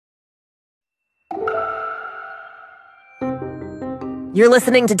You're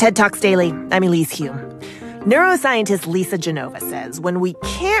listening to TED Talks Daily. I'm Elise Hume. Neuroscientist Lisa Genova says when we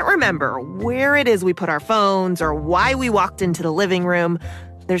can't remember where it is we put our phones or why we walked into the living room,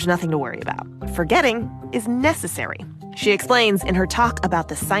 there's nothing to worry about. Forgetting is necessary. She explains in her talk about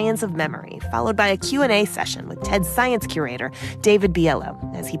the science of memory, followed by a Q&A session with TED's science curator, David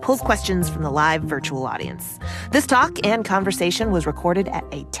Biello, as he pulls questions from the live virtual audience. This talk and conversation was recorded at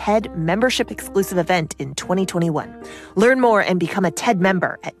a TED membership-exclusive event in 2021. Learn more and become a TED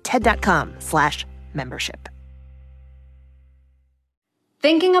member at ted.com/membership.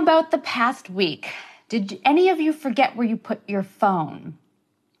 Thinking about the past week, did any of you forget where you put your phone?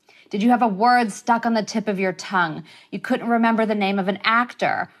 Did you have a word stuck on the tip of your tongue? You couldn't remember the name of an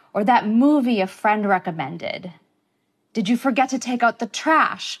actor or that movie a friend recommended? Did you forget to take out the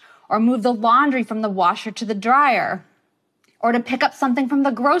trash or move the laundry from the washer to the dryer? Or to pick up something from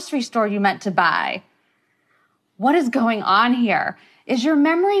the grocery store you meant to buy? What is going on here? Is your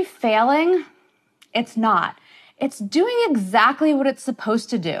memory failing? It's not. It's doing exactly what it's supposed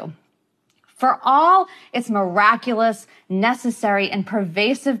to do. For all its miraculous, necessary, and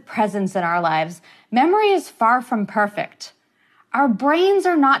pervasive presence in our lives, memory is far from perfect. Our brains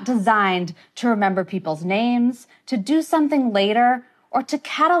are not designed to remember people's names, to do something later, or to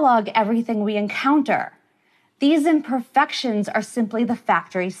catalog everything we encounter. These imperfections are simply the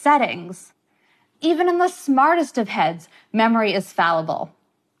factory settings. Even in the smartest of heads, memory is fallible.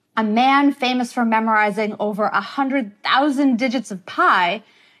 A man famous for memorizing over 100,000 digits of pi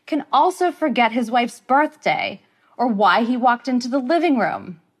can also forget his wife's birthday or why he walked into the living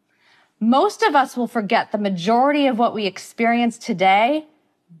room. Most of us will forget the majority of what we experience today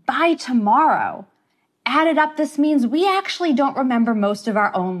by tomorrow. Added up, this means we actually don't remember most of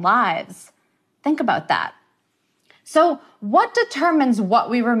our own lives. Think about that. So, what determines what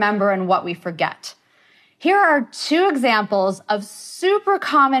we remember and what we forget? Here are two examples of super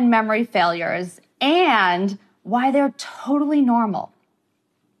common memory failures and why they're totally normal.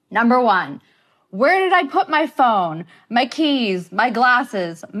 Number one, where did I put my phone, my keys, my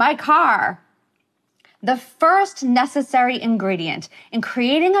glasses, my car? The first necessary ingredient in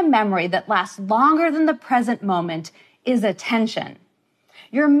creating a memory that lasts longer than the present moment is attention.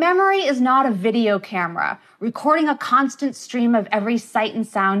 Your memory is not a video camera recording a constant stream of every sight and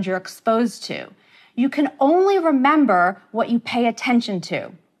sound you're exposed to. You can only remember what you pay attention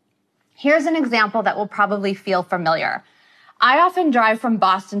to. Here's an example that will probably feel familiar. I often drive from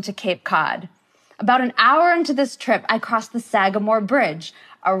Boston to Cape Cod. About an hour into this trip, I crossed the Sagamore Bridge,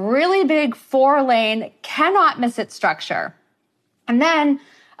 a really big 4-lane, cannot miss it structure. And then,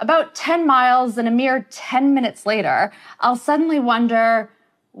 about 10 miles and a mere 10 minutes later, I'll suddenly wonder,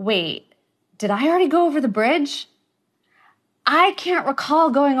 wait, did I already go over the bridge? I can't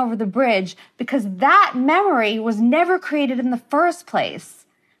recall going over the bridge because that memory was never created in the first place.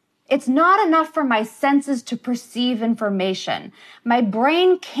 It's not enough for my senses to perceive information. My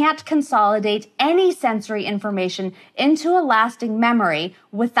brain can't consolidate any sensory information into a lasting memory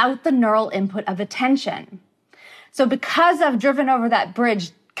without the neural input of attention. So because I've driven over that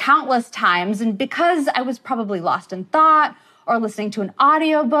bridge countless times and because I was probably lost in thought or listening to an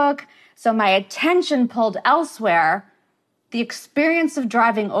audiobook, so my attention pulled elsewhere, the experience of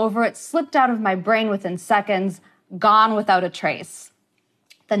driving over it slipped out of my brain within seconds, gone without a trace.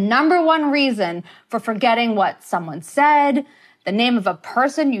 The number one reason for forgetting what someone said, the name of a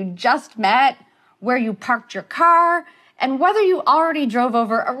person you just met, where you parked your car, and whether you already drove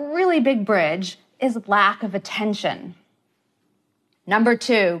over a really big bridge is lack of attention. Number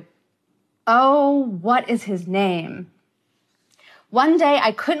two, oh, what is his name? One day,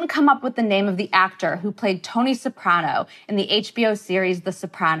 I couldn't come up with the name of the actor who played Tony Soprano in the HBO series The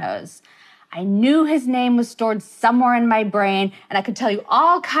Sopranos. I knew his name was stored somewhere in my brain, and I could tell you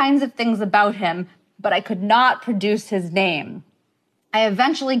all kinds of things about him, but I could not produce his name. I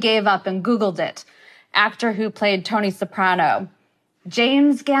eventually gave up and Googled it. Actor who played Tony Soprano.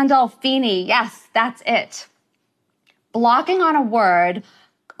 James Gandolfini, yes, that's it. Blocking on a word,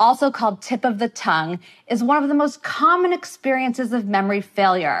 also called tip of the tongue, is one of the most common experiences of memory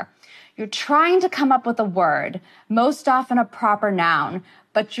failure. You're trying to come up with a word, most often a proper noun,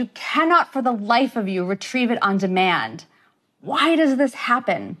 but you cannot for the life of you retrieve it on demand. Why does this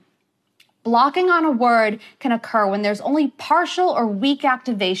happen? Blocking on a word can occur when there's only partial or weak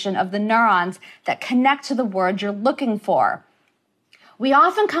activation of the neurons that connect to the word you're looking for. We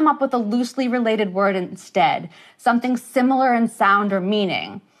often come up with a loosely related word instead, something similar in sound or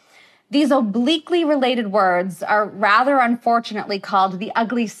meaning. These obliquely related words are rather unfortunately called the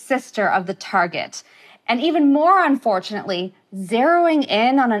ugly sister of the target. And even more unfortunately, zeroing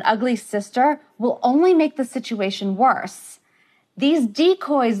in on an ugly sister will only make the situation worse. These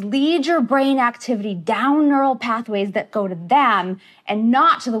decoys lead your brain activity down neural pathways that go to them and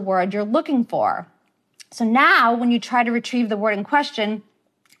not to the word you're looking for. So now when you try to retrieve the word in question,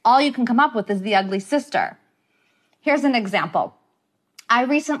 all you can come up with is the ugly sister. Here's an example. I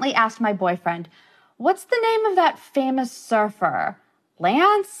recently asked my boyfriend, "What's the name of that famous surfer?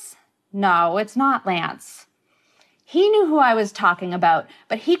 Lance? No, it's not Lance." He knew who I was talking about,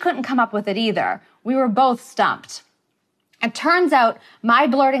 but he couldn't come up with it either. We were both stumped. It turns out my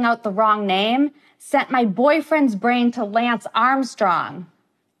blurting out the wrong name sent my boyfriend's brain to Lance Armstrong,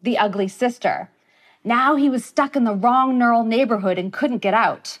 the ugly sister. Now he was stuck in the wrong neural neighborhood and couldn't get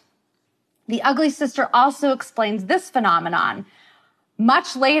out. The ugly sister also explains this phenomenon.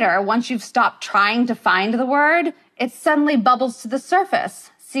 Much later, once you've stopped trying to find the word, it suddenly bubbles to the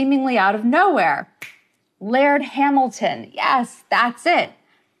surface, seemingly out of nowhere. Laird Hamilton. Yes, that's it.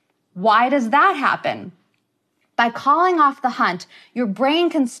 Why does that happen? By calling off the hunt, your brain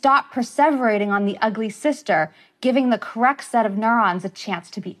can stop perseverating on the ugly sister, giving the correct set of neurons a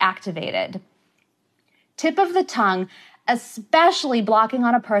chance to be activated. Tip of the tongue, especially blocking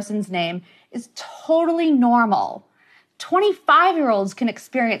on a person's name, is totally normal. 25-year-olds can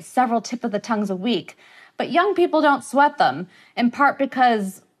experience several tip of the tongues a week, but young people don't sweat them, in part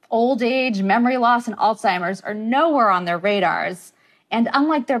because old age, memory loss, and Alzheimer's are nowhere on their radars. And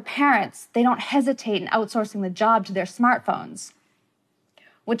unlike their parents, they don't hesitate in outsourcing the job to their smartphones.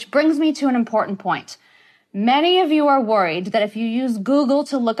 Which brings me to an important point. Many of you are worried that if you use Google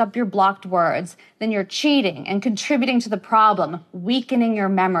to look up your blocked words, then you're cheating and contributing to the problem, weakening your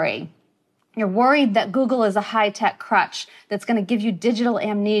memory. You're worried that Google is a high-tech crutch that's going to give you digital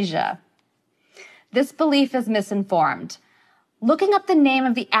amnesia. This belief is misinformed. Looking up the name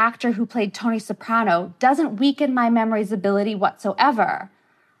of the actor who played Tony Soprano doesn't weaken my memory's ability whatsoever.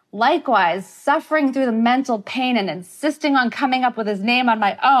 Likewise, suffering through the mental pain and insisting on coming up with his name on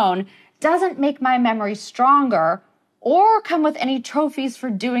my own doesn't make my memory stronger or come with any trophies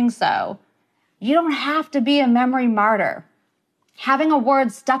for doing so. You don't have to be a memory martyr. Having a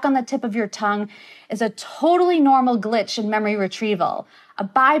word stuck on the tip of your tongue is a totally normal glitch in memory retrieval, a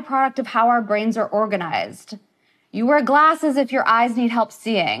byproduct of how our brains are organized. You wear glasses if your eyes need help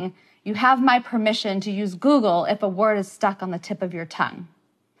seeing. You have my permission to use Google if a word is stuck on the tip of your tongue.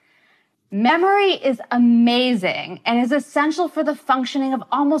 Memory is amazing and is essential for the functioning of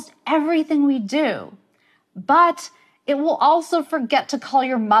almost everything we do. But it will also forget to call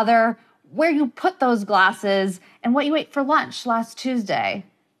your mother, where you put those glasses, and what you ate for lunch last Tuesday.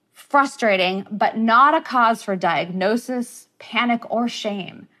 Frustrating, but not a cause for diagnosis, panic, or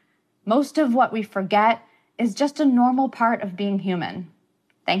shame. Most of what we forget is just a normal part of being human.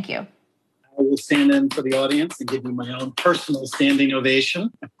 Thank you. I will stand in for the audience and give you my own personal standing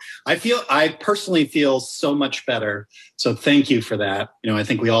ovation. I personally feel so much better. So thank you for that. I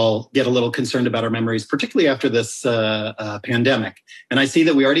think we all get a little concerned about our memories, particularly after this pandemic. And I see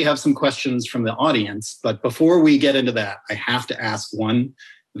that we already have some questions from the audience. But before we get into that, I have to ask one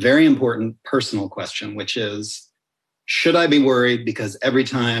very important personal question, which is, should I be worried because every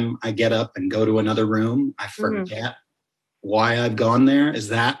time I get up and go to another room, I forget why I've gone there? Is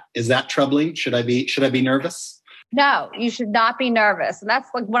that troubling? Should I be nervous? No, you should not be nervous. And that's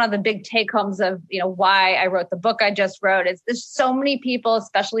like one of the big take homes of, why I wrote the book I just wrote. There's so many people,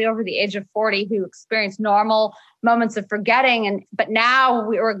 especially over the age of 40, who experience normal moments of forgetting. But now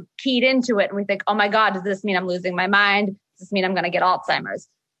we're keyed into it and we think, oh my God, does this mean I'm losing my mind? Does this mean I'm going to get Alzheimer's?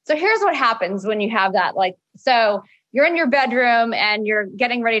 So here's what happens when you have that. So you're in your bedroom and you're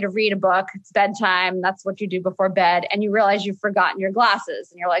getting ready to read a book. It's bedtime. That's what you do before bed. And you realize you've forgotten your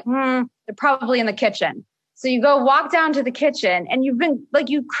glasses and you're like, they're probably in the kitchen. So you go walk down to the kitchen and you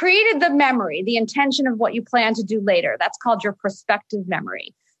created the memory, the intention of what you plan to do later. That's called your prospective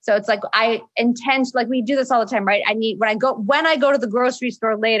memory. So it's like, I intend, we do this all the time, right? When I go to the grocery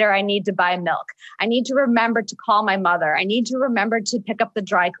store later, I need to buy milk. I need to remember to call my mother. I need to remember to pick up the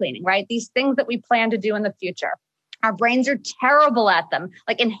dry cleaning, right? These things that we plan to do in the future. Our brains are terrible at them,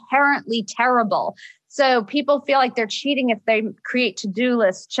 inherently terrible. So people feel like they're cheating if they create to-do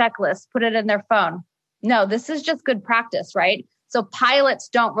lists, checklists, put it in their phone. No, this is just good practice, right? So pilots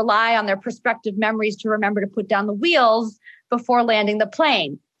don't rely on their prospective memories to remember to put down the wheels before landing the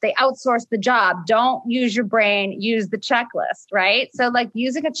plane. They outsource the job. Don't use your brain, use the checklist, right? So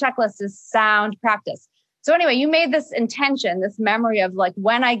using a checklist is sound practice. So anyway, you made this intention, this memory of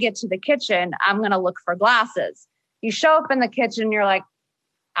when I get to the kitchen, I'm going to look for glasses. You show up in the kitchen, you're like,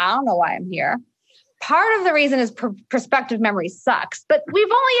 I don't know why I'm here. Part of the reason is prospective memory sucks, but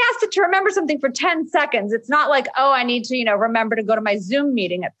we've only asked it to remember something for 10 seconds. It's not I need to, remember to go to my Zoom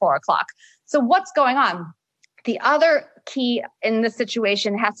meeting at 4:00. So what's going on? The other key in this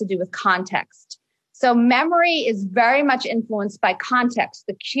situation has to do with context. So memory is very much influenced by context,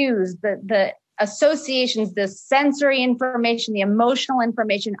 the cues, the associations, the sensory information, the emotional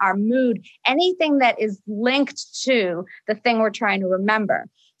information, our mood, anything that is linked to the thing we're trying to remember.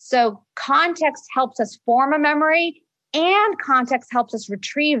 So context helps us form a memory, and context helps us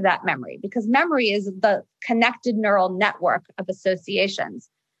retrieve that memory, because memory is the connected neural network of associations.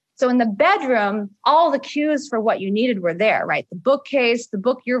 So in the bedroom, all the cues for what you needed were there, right? The bookcase, the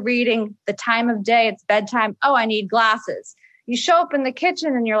book you're reading, the time of day, it's bedtime. Oh, I need glasses. You show up in the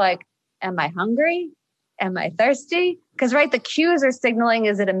kitchen and you're like, am I hungry? Am I thirsty? Because, right, the cues are signaling,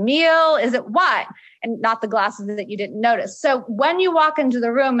 is it a meal? Is it what? And not the glasses that you didn't notice. So when you walk into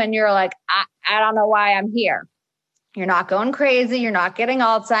the room and you're like, I don't know why I'm here. You're not going crazy. You're not getting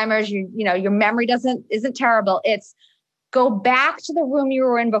Alzheimer's. Your memory isn't terrible. It's go back to the room you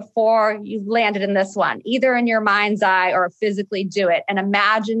were in before you landed in this one, either in your mind's eye or physically do it, and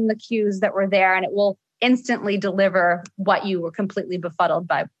imagine the cues that were there, and it will instantly deliver what you were completely befuddled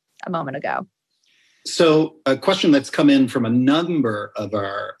by a moment ago. So a question that's come in from a number of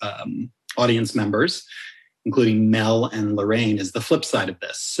our audience members, including Mel and Lorraine, is the flip side of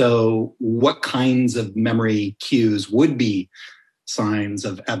this. So what kinds of memory cues would be signs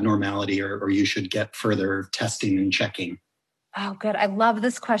of abnormality or you should get further testing and checking? Oh, good. I love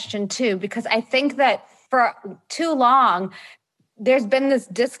this question too, because I think that for too long, there's been this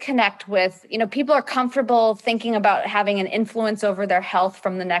disconnect with, people are comfortable thinking about having an influence over their health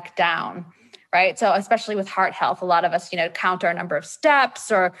from the neck down, right? So especially with heart health, a lot of us, count our number of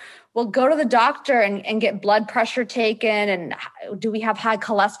steps, or we'll go to the doctor and get blood pressure taken. And do we have high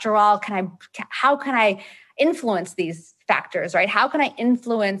cholesterol? How can I influence these factors, right? How can I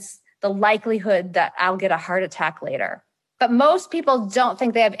influence the likelihood that I'll get a heart attack later? But most people don't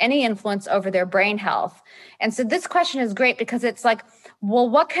think they have any influence over their brain health. And so this question is great because it's like, well,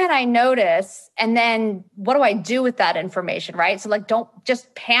 what can I notice? And then what do I do with that information, right? So don't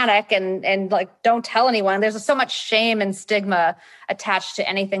just panic and don't tell anyone. There's so much shame and stigma attached to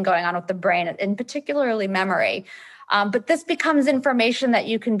anything going on with the brain, and particularly memory. But this becomes information that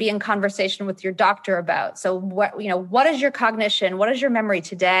you can be in conversation with your doctor about. So what is your cognition? What is your memory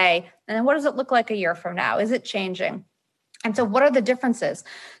today? And then what does it look like a year from now? Is it changing? And so what are the differences?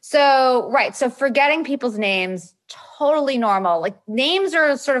 So forgetting people's names, totally normal. Names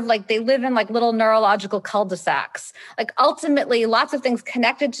are sort of they live in little neurological cul-de-sacs. Ultimately, lots of things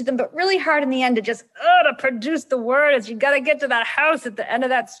connected to them, but really hard in the end to produce the words. You got to get to that house at the end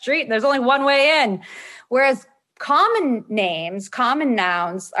of that street, and there's only one way in. Whereas common names, common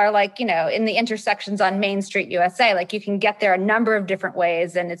nouns are in the intersections on Main Street, USA. You can get there a number of different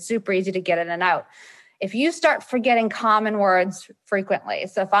ways, and it's super easy to get in and out. If you start forgetting common words frequently,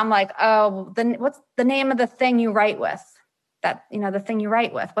 so if I'm then what's the name of the thing you write with? The thing you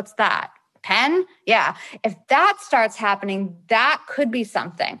write with, what's that? Pen? Yeah. If that starts happening, that could be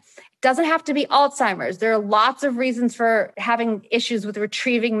something. It doesn't have to be Alzheimer's. There are lots of reasons for having issues with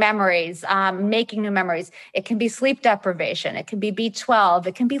retrieving memories, making new memories. It can be sleep deprivation. It can be B12.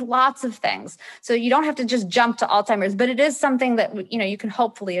 It can be lots of things. So you don't have to just jump to Alzheimer's, but it is something that, you can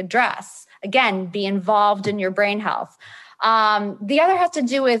hopefully address. Again, be involved in your brain health. The other has to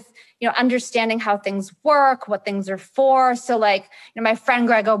do with, understanding how things work, what things are for. So my friend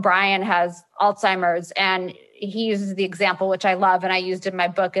Greg O'Brien has Alzheimer's, and he uses the example, which I love, and I used in my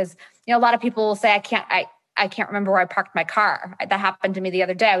book, is, a lot of people will say, I can't remember where I parked my car. That happened to me the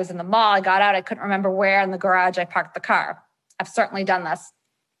other day. I was in the mall. I got out. I couldn't remember where in the garage I parked the car. I've certainly done this.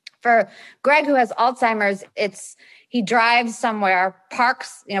 For Greg, who has Alzheimer's, he drives somewhere,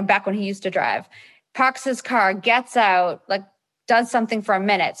 parks, back when he used to drive, parks his car, gets out, does something for a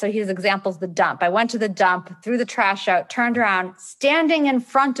minute. So his example's the dump. I went to the dump, threw the trash out, turned around, standing in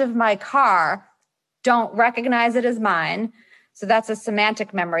front of my car, don't recognize it as mine. So that's a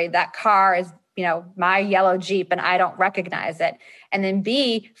semantic memory. That car is, my yellow Jeep, and I don't recognize it. And then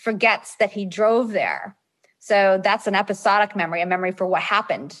B, forgets that he drove there. So that's an episodic memory, a memory for what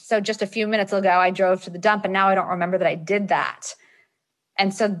happened. So just a few minutes ago, I drove to the dump, and now I don't remember that I did that.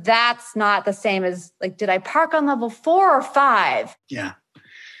 And so that's not the same as did I park on level 4 or 5? Yeah.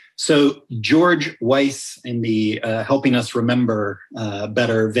 So George Weiss, in the Helping Us Remember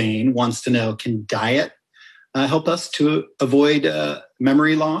Better vein, wants to know, can diet help us to avoid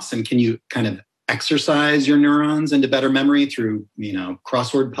memory loss? And can you kind of exercise your neurons into better memory through,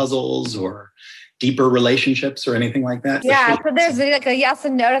 crossword puzzles or deeper relationships or anything like that? Yeah, so there's a yes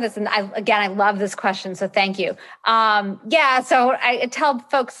and no to this. And I love this question, so thank you. So I tell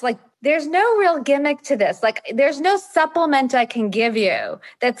folks, There's no real gimmick to this. Like, there's no supplement I can give you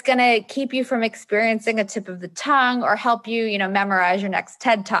that's going to keep you from experiencing a tip of the tongue or help you, memorize your next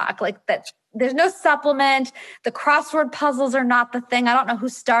TED Talk. Like that, there's no supplement. The crossword puzzles are not the thing. I don't know who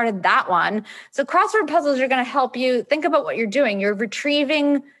started that one. So crossword puzzles are going to help you think about what you're doing. You're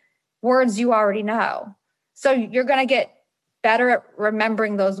retrieving words you already know. So you're going to get better at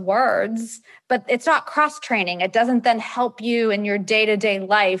remembering those words, but it's not cross-training. It doesn't then help you in your day-to-day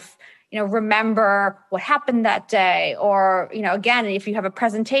life, remember what happened that day, or, again, if you have a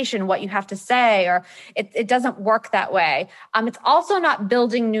presentation, what you have to say, or it doesn't work that way. It's also not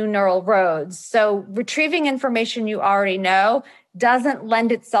building new neural roads. So retrieving information you already know doesn't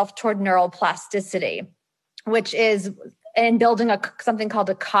lend itself toward neural plasticity, which is in building something called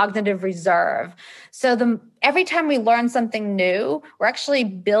a cognitive reserve. So every time we learn something new, we're actually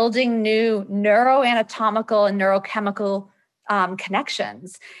building new neuroanatomical and neurochemical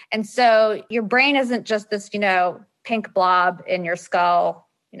connections. And so your brain isn't just this, pink blob in your skull,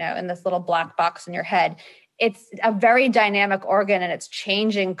 in this little black box in your head. It's a very dynamic organ and it's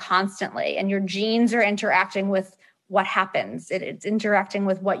changing constantly. And your genes are interacting with what happens. It's interacting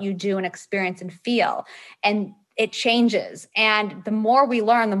with what you do and experience and feel. And it changes. And the more we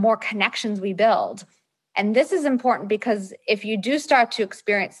learn, the more connections we build. And this is important because if you do start to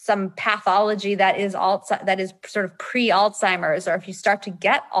experience some pathology that is sort of pre-Alzheimer's, or if you start to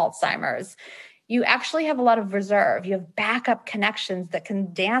get Alzheimer's, you actually have a lot of reserve. You have backup connections that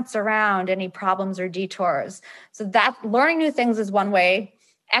can dance around any problems or detours. So that learning new things is one way.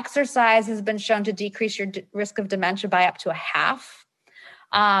 Exercise has been shown to decrease your risk of dementia by up to a half.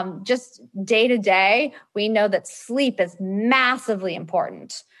 Just day to day, we know that sleep is massively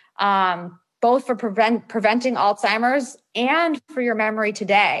important, both for preventing Alzheimer's and for your memory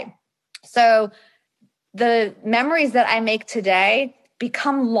today. So the memories that I make today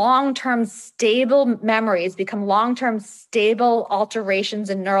become long-term stable memories, become long-term stable alterations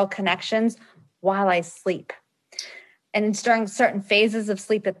in neural connections while I sleep. And it's during certain phases of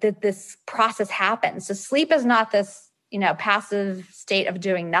sleep that this process happens. So sleep is not this passive state of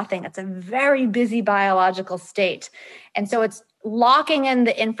doing nothing. It's a very busy biological state. And so it's locking in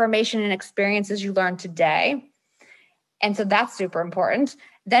the information and experiences you learned today. And so that's super important.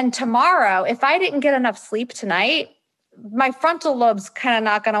 Then tomorrow, if I didn't get enough sleep tonight, my frontal lobe's kind of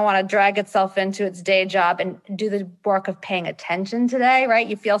not going to want to drag itself into its day job and do the work of paying attention today, right?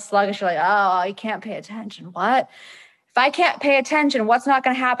 You feel sluggish. You're like, oh, you can't pay attention. What? If I can't pay attention, what's not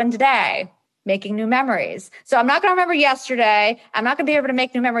going to happen today? Making new memories. So I'm not going to remember yesterday. I'm not going to be able to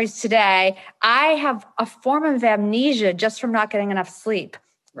make new memories today. I have a form of amnesia just from not getting enough sleep.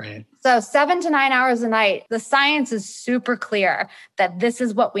 Right. So 7 to 9 hours a night, the science is super clear that this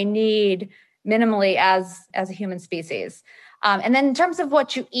is what we need minimally as a human species. And then in terms of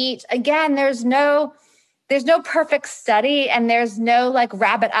what you eat, again, there's no perfect study and there's no like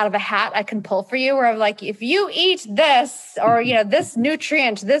rabbit out of a hat I can pull for you where I'm like, if you eat this or, this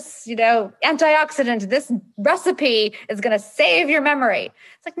nutrient, this, antioxidant, this recipe is going to save your memory.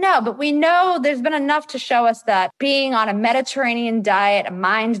 It's like, no, but we know there's been enough to show us that being on a Mediterranean diet, a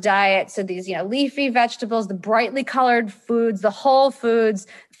mind diet, so these, leafy vegetables, the brightly colored foods, the whole foods,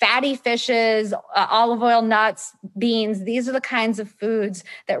 fatty fishes, olive oil, nuts, beans, these are the kinds of foods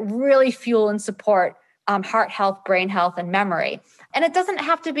that really fuel and support heart health, brain health, and memory. And it doesn't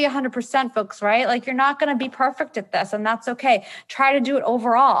have to be 100%, folks, right? Like you're not going to be perfect at this, and that's okay. Try to do it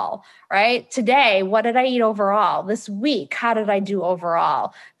overall, right? Today, what did I eat overall? This week, how did I do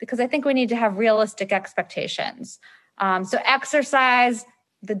overall? Because I think we need to have realistic expectations. So exercise,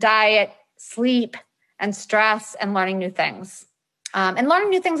 the diet, sleep, and stress, and learning new things. And learning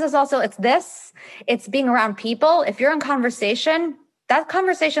new things is also, it's being around people. If you're in conversation, that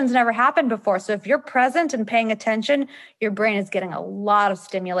conversation's never happened before. So if you're present and paying attention, your brain is getting a lot of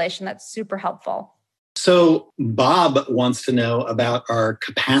stimulation. That's super helpful. So Bob wants to know about our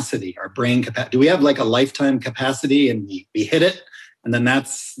capacity, our brain capacity. Do we have like a lifetime capacity and we hit it and then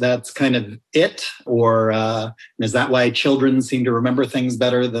that's kind of it? Or is that why children seem to remember things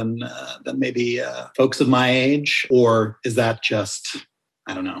better than maybe folks of my age? Or is that just,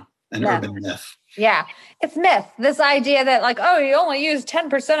 I don't know, an urban myth? Yeah, it's myth. This idea that like, oh, you only use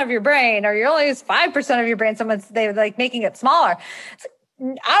 10% of your brain or you only use 5% of your brain. They're like making it smaller. I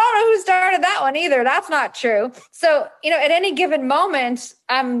don't know who started that one either. That's not true. So, at any given moment,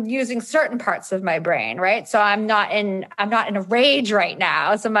 I'm using certain parts of my brain, right? So I'm not in a rage right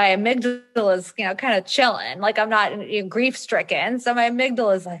now. So my amygdala is, kind of chilling. Like I'm not grief stricken. So my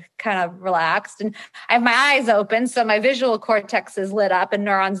amygdala is like kind of relaxed and I have my eyes open. So my visual cortex is lit up and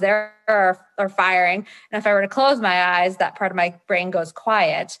neurons there are firing. And if I were to close my eyes, that part of my brain goes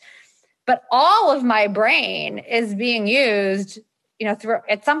quiet. but all of my brain is being used,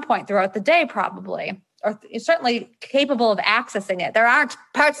 at some point throughout the day, probably, or certainly capable of accessing it. There aren't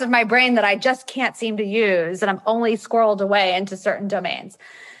parts of my brain that I just can't seem to use, and I'm only squirreled away into certain domains.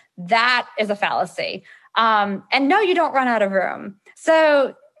 That is a fallacy. And no, you don't run out of room.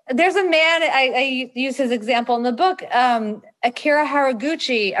 So there's a man, I use his example in the book, Akira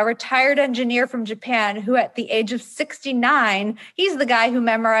Haraguchi, a retired engineer from Japan who at the age of 69, he's the guy who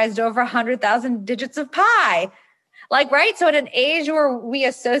memorized over 100,000 digits of pi. Right? So at an age where we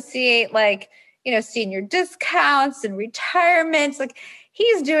associate senior discounts and retirements,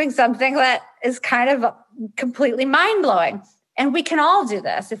 he's doing something that is kind of completely mind-blowing. And we can all do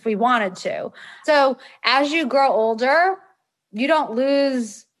this if we wanted to. So as you grow older, you don't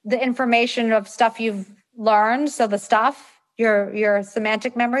lose the information of stuff you've learned. So the stuff, your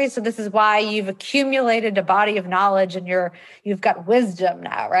semantic memory. So this is why you've accumulated a body of knowledge and you've got wisdom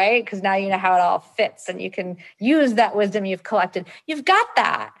now, right? Because now you know how it all fits and you can use that wisdom you've collected. You've got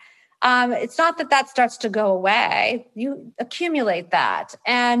that. It's not that starts to go away. You accumulate that.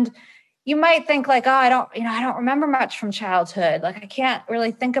 And you might think I don't remember much from childhood. I can't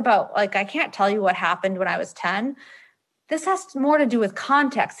really think about, I can't tell you what happened when I was 10. This has more to do with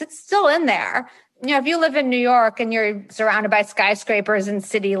context. It's still in there. If you live in New York and you're surrounded by skyscrapers and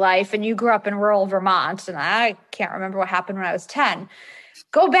city life and you grew up in rural Vermont, and I can't remember what happened when I was 10,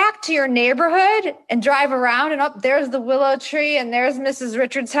 go back to your neighborhood and drive around and there's the willow tree and there's Mrs.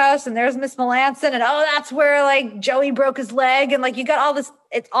 Richards' house and there's Miss Melanson and that's where Joey broke his leg and you got all this.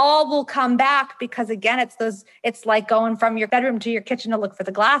 It all will come back because again, it's like going from your bedroom to your kitchen to look for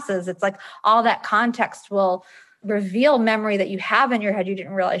the glasses. It's all that context will reveal memory that you have in your head you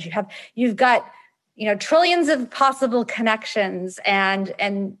didn't realize you have. You've got trillions of possible connections and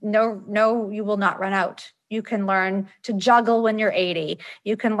no, you will not run out. You can learn to juggle when you're 80.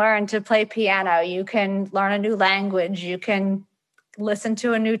 You can learn to play piano. You can learn a new language. You can listen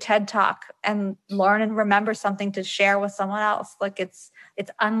to a new TED Talk and learn and remember something to share with someone else.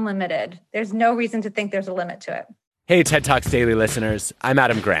 It's unlimited. There's no reason to think there's a limit to it. Hey, TED Talks Daily listeners. I'm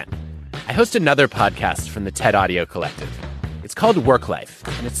Adam Grant. I host another podcast from the TED Audio Collective. It's called Work Life,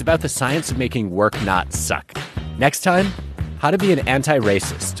 and it's about the science of making work not suck. Next time, how to be an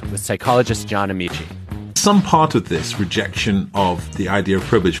anti-racist with psychologist John Amici. Some part of this rejection of the idea of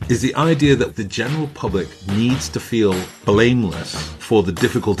privilege is the idea that the general public needs to feel blameless for the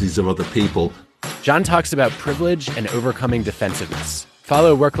difficulties of other people. John talks about privilege and overcoming defensiveness.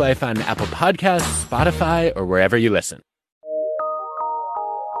 Follow Work Life on Apple Podcasts, Spotify, or wherever you listen.